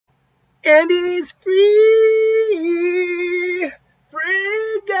And he's free,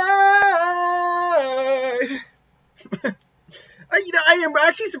 free guy. I am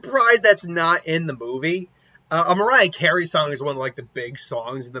actually surprised that's not in the movie. A Mariah Carey song is one of like the big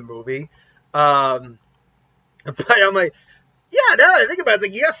songs in the movie. But I'm like, yeah, now that I think about it, it's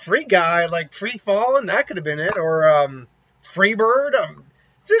like, yeah, Free Guy, like Free Fallin', that could have been it, or Free Bird.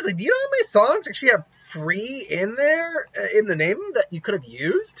 Seriously, do you know how many songs actually have free in there in the name that you could have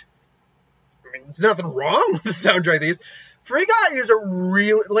used? I mean, there's nothing wrong with the soundtrack of these. Free Guy is a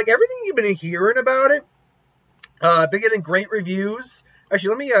real, like, everything you've been hearing about it, been getting great reviews. Actually,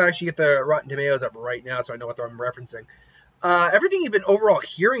 let me actually get the Rotten Tomatoes up right now so I know what I'm referencing. Everything you've been overall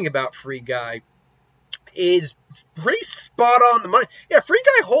hearing about Free Guy is pretty spot on the money. Yeah, Free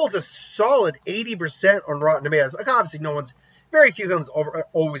Guy holds a solid 80% on Rotten Tomatoes. Like, obviously, very few films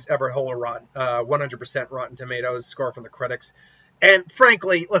always ever hold a 100% Rotten Tomatoes score from the critics. And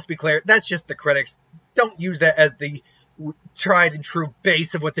frankly, let's be clear, that's just the critics. Don't use that as the tried and true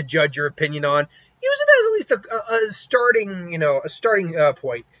base of what to judge your opinion on. Use it as at least a starting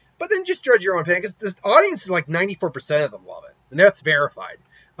point. But then just judge your own opinion, because this audience is like 94% of them love it, and that's verified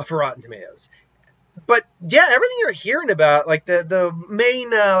for Rotten Tomatoes. But yeah, everything you're hearing about, like the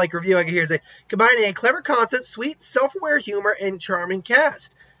main like review I can hear is like, combining a clever concept, sweet, self-aware humor, and charming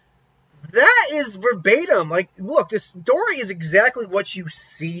cast. That is verbatim. Like, look, this story is exactly what you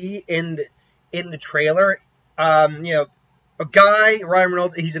see in the trailer. A guy, Ryan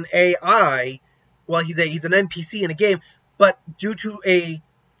Reynolds, he's an AI. Well, he's an NPC in a game, but due to a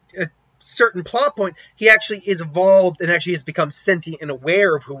certain plot point, he actually is evolved and actually has become sentient and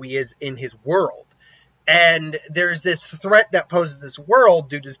aware of who he is in his world. And there's this threat that poses this world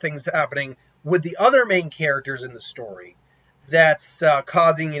due to things happening with the other main characters in the story that's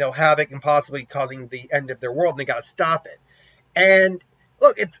causing, havoc and possibly causing the end of their world, and they got to stop it. And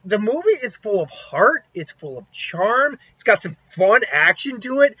look, the movie is full of heart. It's full of charm. It's got some fun action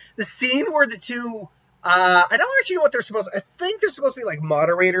to it. The scene where the two, I don't actually know what they're supposed to, I think they're supposed to be like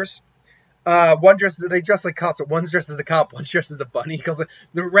moderators. They dress like cops, but one's dressed as a cop, one's dressed as a bunny, because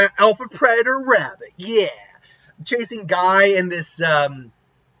the alpha predator rabbit, yeah. Chasing Guy in this,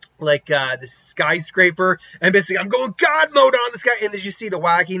 this skyscraper, and basically, I'm going God mode on this guy, and as you see the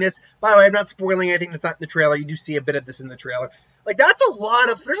wackiness. By the way, I'm not spoiling anything that's not in the trailer. You do see a bit of this in the trailer. Like, there's a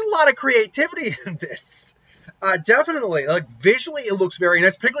lot of creativity in this. Definitely. Like, visually, it looks very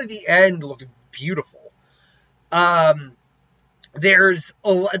nice. Particularly the end looked beautiful. There's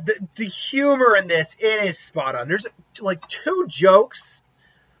the humor in this. It is spot on. There's, like, two jokes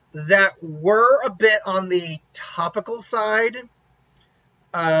that were a bit on the topical side.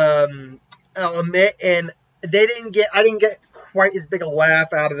 I'll admit, and I didn't get quite as big a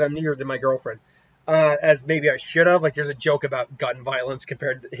laugh out of them, neither did my girlfriend, as maybe I should have. Like, there's a joke about gun violence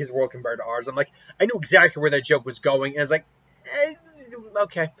compared to his world compared to ours. I'm like, I knew exactly where that joke was going, and I was like,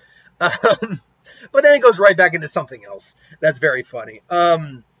 okay. But then it goes right back into something else. That's very funny.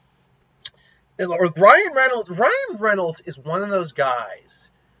 Ryan Reynolds is one of those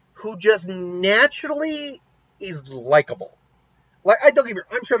guys who just naturally is likable. Like,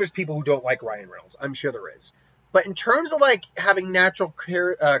 I'm sure there's people who don't like Ryan Reynolds. I'm sure there is. But in terms of, like, having natural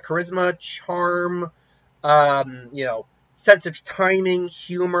charisma, charm, sense of timing,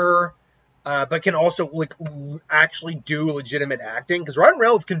 humor, but can also, like, actually do legitimate acting. Because Ryan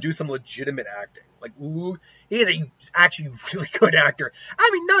Reynolds can do some legitimate acting. Like, he is actually really good actor. I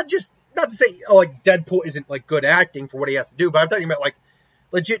mean, not to say, like, Deadpool isn't, like, good acting for what he has to do. But I'm talking about, like,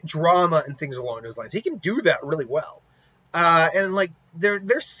 legit drama and things along those lines. He can do that really well. And, like,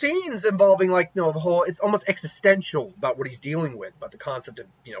 there's scenes involving, like, the whole, it's almost existential about what he's dealing with, about the concept of,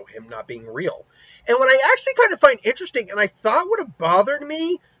 him not being real. And what I actually kind of find interesting, and I thought would have bothered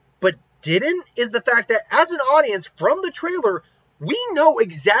me, but didn't, is the fact that as an audience, from the trailer, we know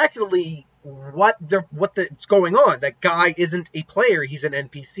exactly what's going on. That Guy isn't a player, he's an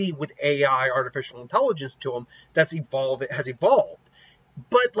NPC with AI, artificial intelligence to him, has evolved.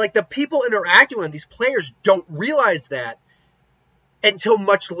 But, like, the people interacting with these players don't realize that until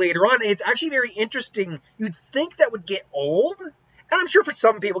much later on. And it's actually very interesting. You'd think that would get old. And I'm sure for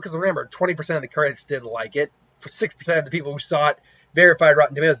some people, because remember, 20% of the critics didn't like it. For 6% of the people who saw it, verified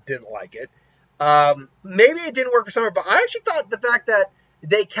Rotten Tomatoes, didn't like it. Maybe it didn't work for some, but I actually thought the fact that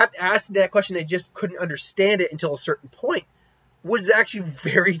they kept asking that question, they just couldn't understand it until a certain point, was actually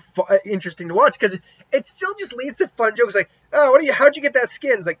very interesting to watch, because it still just leads to fun jokes like, oh, how'd you get that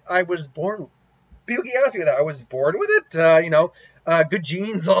skin? It's like, I was born. People keep asking me that. I was born with it. Good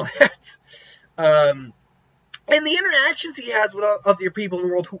genes, all that. And the interactions he has with other people in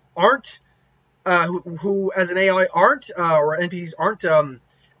the world who aren't, who as an AI aren't, or NPCs aren't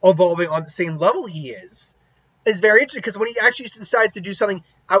evolving on the same level he is very interesting, because when he actually decides to do something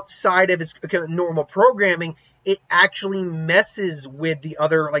outside of his kind of normal programming, it actually messes with the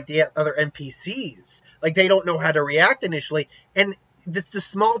other NPCs. Like, they don't know how to react initially, and it's the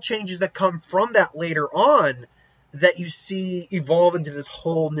small changes that come from that later on that you see evolve into this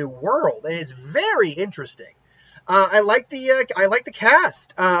whole new world, and it's very interesting. I like the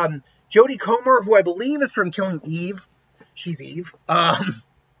cast. Jodie Comer, who I believe is from Killing Eve. She's Eve.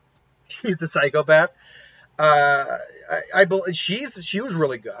 She's the psychopath. I believe she was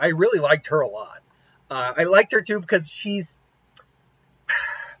really good. I really liked her a lot. I liked her too because she's.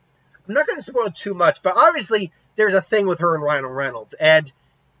 I'm not going to spoil too much, but obviously there's a thing with her and Ryan Reynolds, and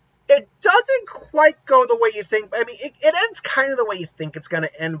it doesn't quite go the way you think. I mean, it ends kind of the way you think it's going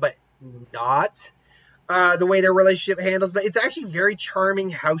to end, but not the way their relationship handles. But it's actually very charming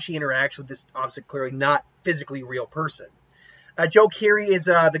how she interacts with this obviously clearly not physically real person. Joe Keery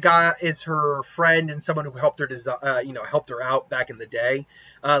is her friend and someone who helped her helped her out back in the day.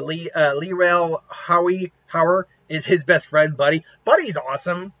 Lee Rail Hauer is his best friend, Buddy. Buddy's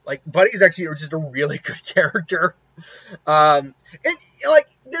awesome. Like, Buddy's actually just a really good character. And like,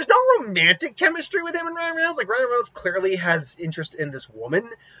 there's no romantic chemistry with him and Ryan Reynolds. Like, Ryan Reynolds clearly has interest in this woman,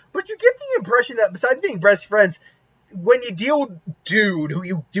 but you get the impression that besides being best friends, when you deal with Dude, who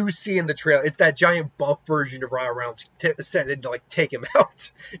you do see in the trailer, it's that giant buff version of Ryan Reynolds sent in to like take him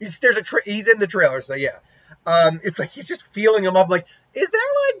out. He's in the trailer, so yeah. It's like he's just feeling him up. Like, is there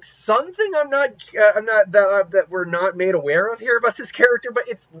like something that we're not made aware of here about this character? But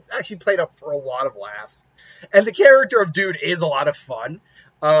it's actually played up for a lot of laughs, and the character of Dude is a lot of fun.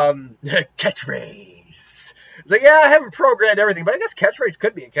 Catchphrase. It's like, yeah, I haven't programmed everything, but I guess catchphrase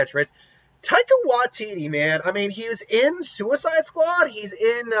could be a catchphrase. Taika Waititi, man. I mean, he was in Suicide Squad. He's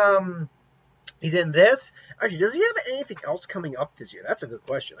in this. Actually, does he have anything else coming up this year? That's a good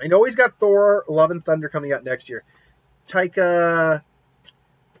question. I know he's got Thor: Love and Thunder coming out next year. Taika.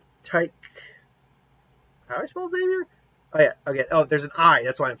 How do I spell his name here? Oh, yeah. Okay. Oh, there's an I.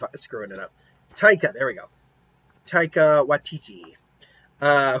 That's why I'm screwing it up. Taika. There we go. Taika Waititi.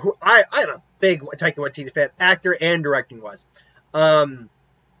 Who I'm a big Taika Waititi fan, actor and directing wise.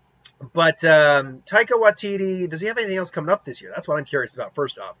 But Taika Waititi, does he have anything else coming up this year? That's what I'm curious about,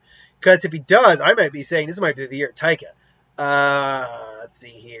 first off. Because if he does, I might be saying this might be the year of Taika. Let's see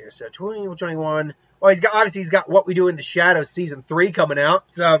here. So 2021. Well, he's got What We Do in the Shadows Season 3 coming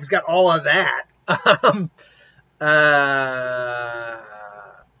out. So he's got all of that. Oh,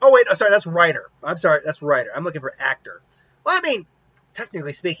 wait. Oh, sorry. That's writer. I'm sorry. That's writer. I'm looking for actor. Well, I mean,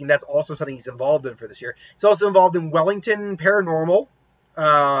 technically speaking, that's also something he's involved in for this year. He's also involved in Wellington Paranormal.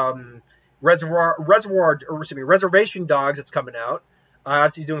 Reservation Dogs, it's coming out.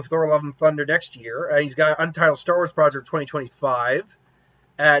 He's doing Thor: Love and Thunder next year. He's got Untitled Star Wars Project 2025.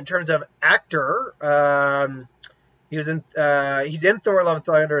 In terms of actor, he's in Thor: Love and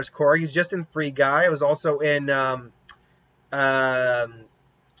Thunder as Korg. He's just in Free Guy. He was also in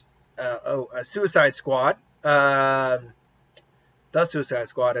Suicide Squad. The Suicide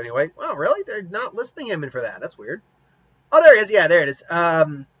Squad, anyway. Oh, really? They're not listing him in for that. That's weird. Oh, there it is. Yeah, there it is.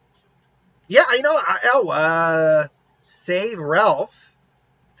 Save Ralph.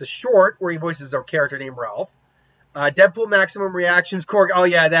 It's a short where he voices our character named Ralph. Deadpool Maximum Reactions, Korg. Oh,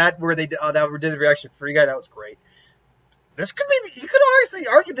 yeah, that where they did the reaction for you guy. That was great. This could be, you could honestly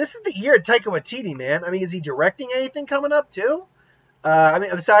argue this is the year of Taika Waititi, man. I mean, is he directing anything coming up, too? I mean,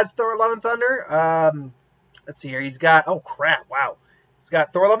 besides Thor: Love and Thunder? Let's see here. He's got, oh, crap, wow. He's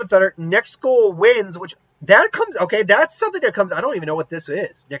got Thor: Love and Thunder. Next Goal Wins, which, that comes, okay, that's something that comes, I don't even know what this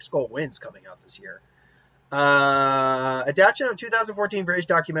is. Next Goal Wins coming out this year. Adaptation of 2014 British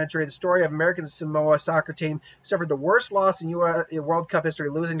documentary, the story of American Samoa soccer team suffered the worst loss in World Cup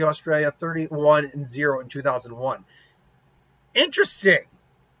history, losing to Australia 31-0 in 2001. Interesting.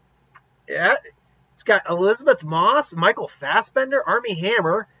 Yeah, it's got Elizabeth Moss, Michael Fassbender, Armie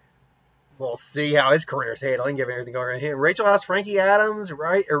Hammer. We'll see how his career is handling, given everything going on here. Rachel House, Frankie Adams,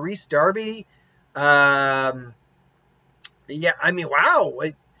 right? Reese Darby. Yeah, I mean, wow.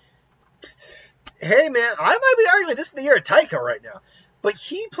 Hey, man, I might be arguing this is the year of Taika right now. But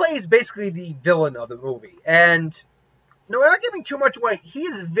he plays basically the villain of the movie. And no, without giving too much away, he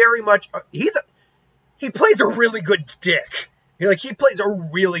is very much, he plays a really good dick. He plays a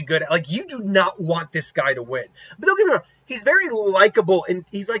really good, you do not want this guy to win. But don't get me wrong, he's very likable, and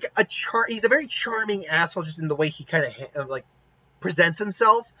he's like he's a very charming asshole just in the way he kind of, presents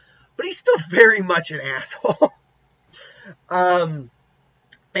himself. But he's still very much an asshole.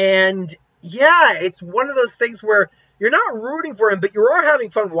 And yeah, it's one of those things where you're not rooting for him, but you are having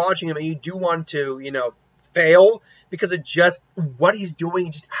fun watching him, and you do want to, fail because of just what he's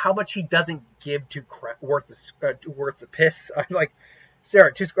doing, just how much he doesn't give to worth the piss. I'm like,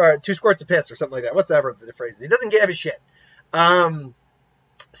 sure, two squirts of piss or something like that. Whatever the phrase is. He doesn't give a shit.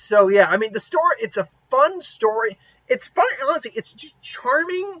 So yeah, I mean, the story, it's a fun story. It's fun, honestly, it's just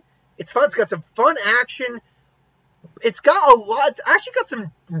charming. It's fun. It's got some fun action. It's got a lot. It's actually got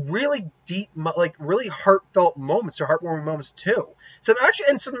some really deep, like really heartfelt moments or heartwarming moments too. Some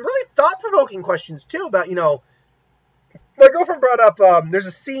really thought-provoking questions too about, you know, my girlfriend brought up, there's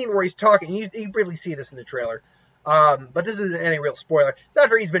a scene where he's talking. You really see this in the trailer. But this isn't any real spoiler. It's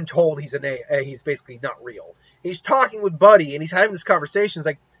after he's been told he's basically not real. He's talking with Buddy, and he's having this conversation.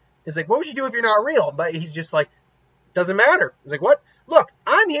 It's like, what would you do if you're not real? But he's just like, doesn't matter. He's like, what? Look,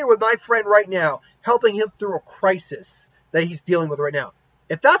 I'm here with my friend right now, helping him through a crisis that he's dealing with right now.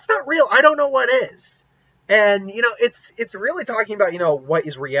 If that's not real, I don't know what is. And, you know, it's really talking about, you know, what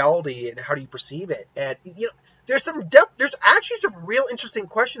is reality and how do you perceive it. And, you know, there's actually some real interesting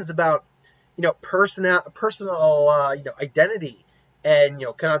questions about, you know, personal, you know, identity and, you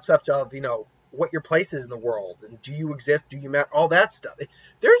know, concept of, you know, what your place is in the world and do you exist, do you matter, all that stuff.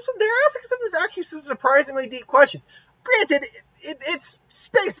 There's actually some surprisingly deep questions. Granted, it's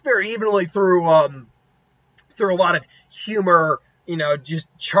spaced very evenly through a lot of humor, you know, just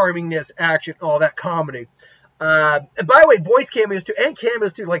charmingness, action, all that comedy. And by the way, voice cameos too, and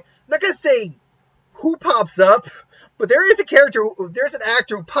cameos too. Like, I'm not gonna say who pops up, but there's an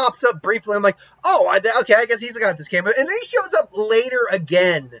actor who pops up briefly. I'm like, oh, okay, I guess he's the guy with this cameo. And then he shows up later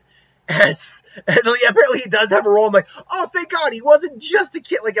again. And apparently he does have a role. I'm like, oh, thank God, he wasn't just a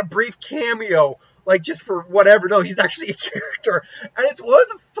kid, like a brief cameo, like just for whatever. No, he's actually a character. And it's one of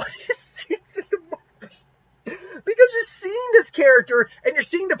the funniest scenes in the movie. Because you're seeing this character, and you're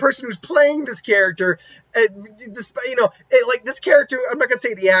seeing the person who's playing this character, and you know, like this character, I'm not going to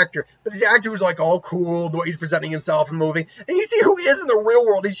say the actor, but this actor who's like all cool, the way he's presenting himself in the movie, and you see who he is in the real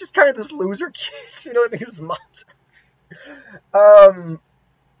world. He's just kind of this loser kid, you know what I mean? His mom's house.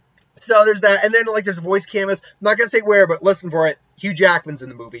 So there's that, and then like there's voice cameos. I'm not going to say where, but listen for it. Hugh Jackman's in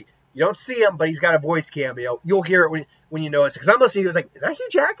the movie. You don't see him, but he's got a voice cameo. You'll hear it when you notice it. Because I'm listening, he was like, is that Hugh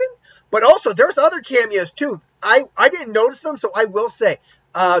Jackman? But also, there's other cameos, too. I didn't notice them, so I will say.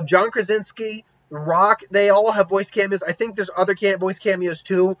 John Krasinski, Rock, they all have voice cameos. I think there's other voice cameos,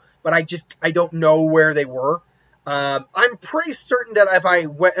 too, but I don't know where they were. I'm pretty certain that if I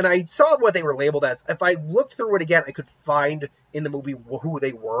went, and I saw what they were labeled as, if I looked through it again, I could find in the movie who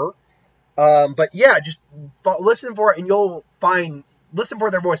they were. But yeah, just listen for it, and you'll find... Listen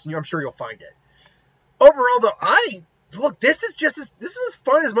for their voice, and I'm sure you'll find it. Overall, though, this is as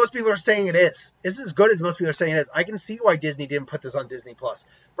fun as most people are saying it is. This is as good as most people are saying it is. I can see why Disney didn't put this on Disney Plus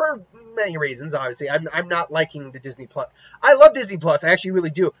for many reasons. Obviously, I'm not liking the Disney Plus. I love Disney Plus. I actually really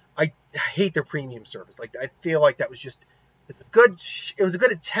do. I hate their premium service. Like, I feel like that was just good. It was a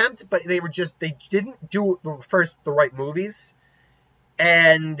good attempt, but they didn't do the right movies,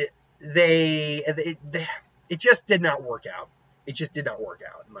 and it just did not work out. It just did not work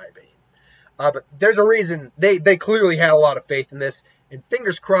out, in my opinion. But there's a reason. They clearly had a lot of faith in this. And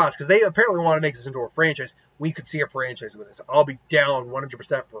fingers crossed, because they apparently want to make this into a franchise. We could see a franchise with this. I'll be down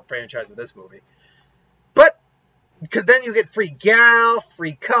 100% for a franchise with this movie. But, because then you get free gal,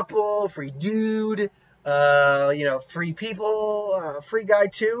 free couple, free dude, you know, free people, free guy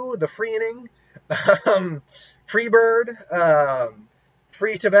too, the free-inning, free bird,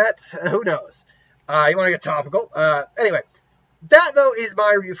 free Tibet, who knows. You want to get topical. Anyway. That, though, is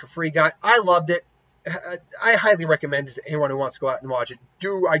my review for Free Guy. I loved it. I highly recommend it to anyone who wants to go out and watch it.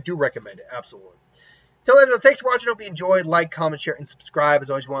 I do recommend it, absolutely. So, thanks for watching. Hope you enjoyed. Like, comment, share, and subscribe. As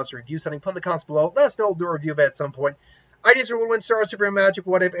always, if you want us to review something, put in the comments below. Let us know. We'll do a review of it at some point. Ideas for Woodwind Star, Superman Magic,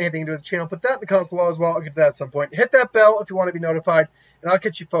 what if anything to do with the channel. Put that in the comments below as well. I'll get to that at some point. Hit that bell if you want to be notified. And I'll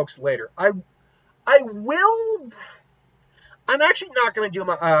catch you folks later. I'm actually not going to do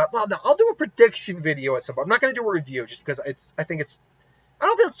my, I'll do a prediction video at some point. I'm not going to do a review just because I don't feel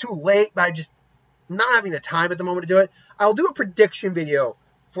it's too late, but I'm not having the time at the moment to do it. I'll do a prediction video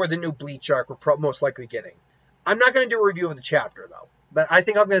for the new Bleach arc we're most likely getting. I'm not going to do a review of the chapter, though, but I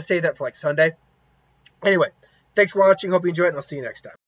think I'm going to save that for like Sunday. Anyway, thanks for watching. Hope you enjoyed it, and I'll see you next time.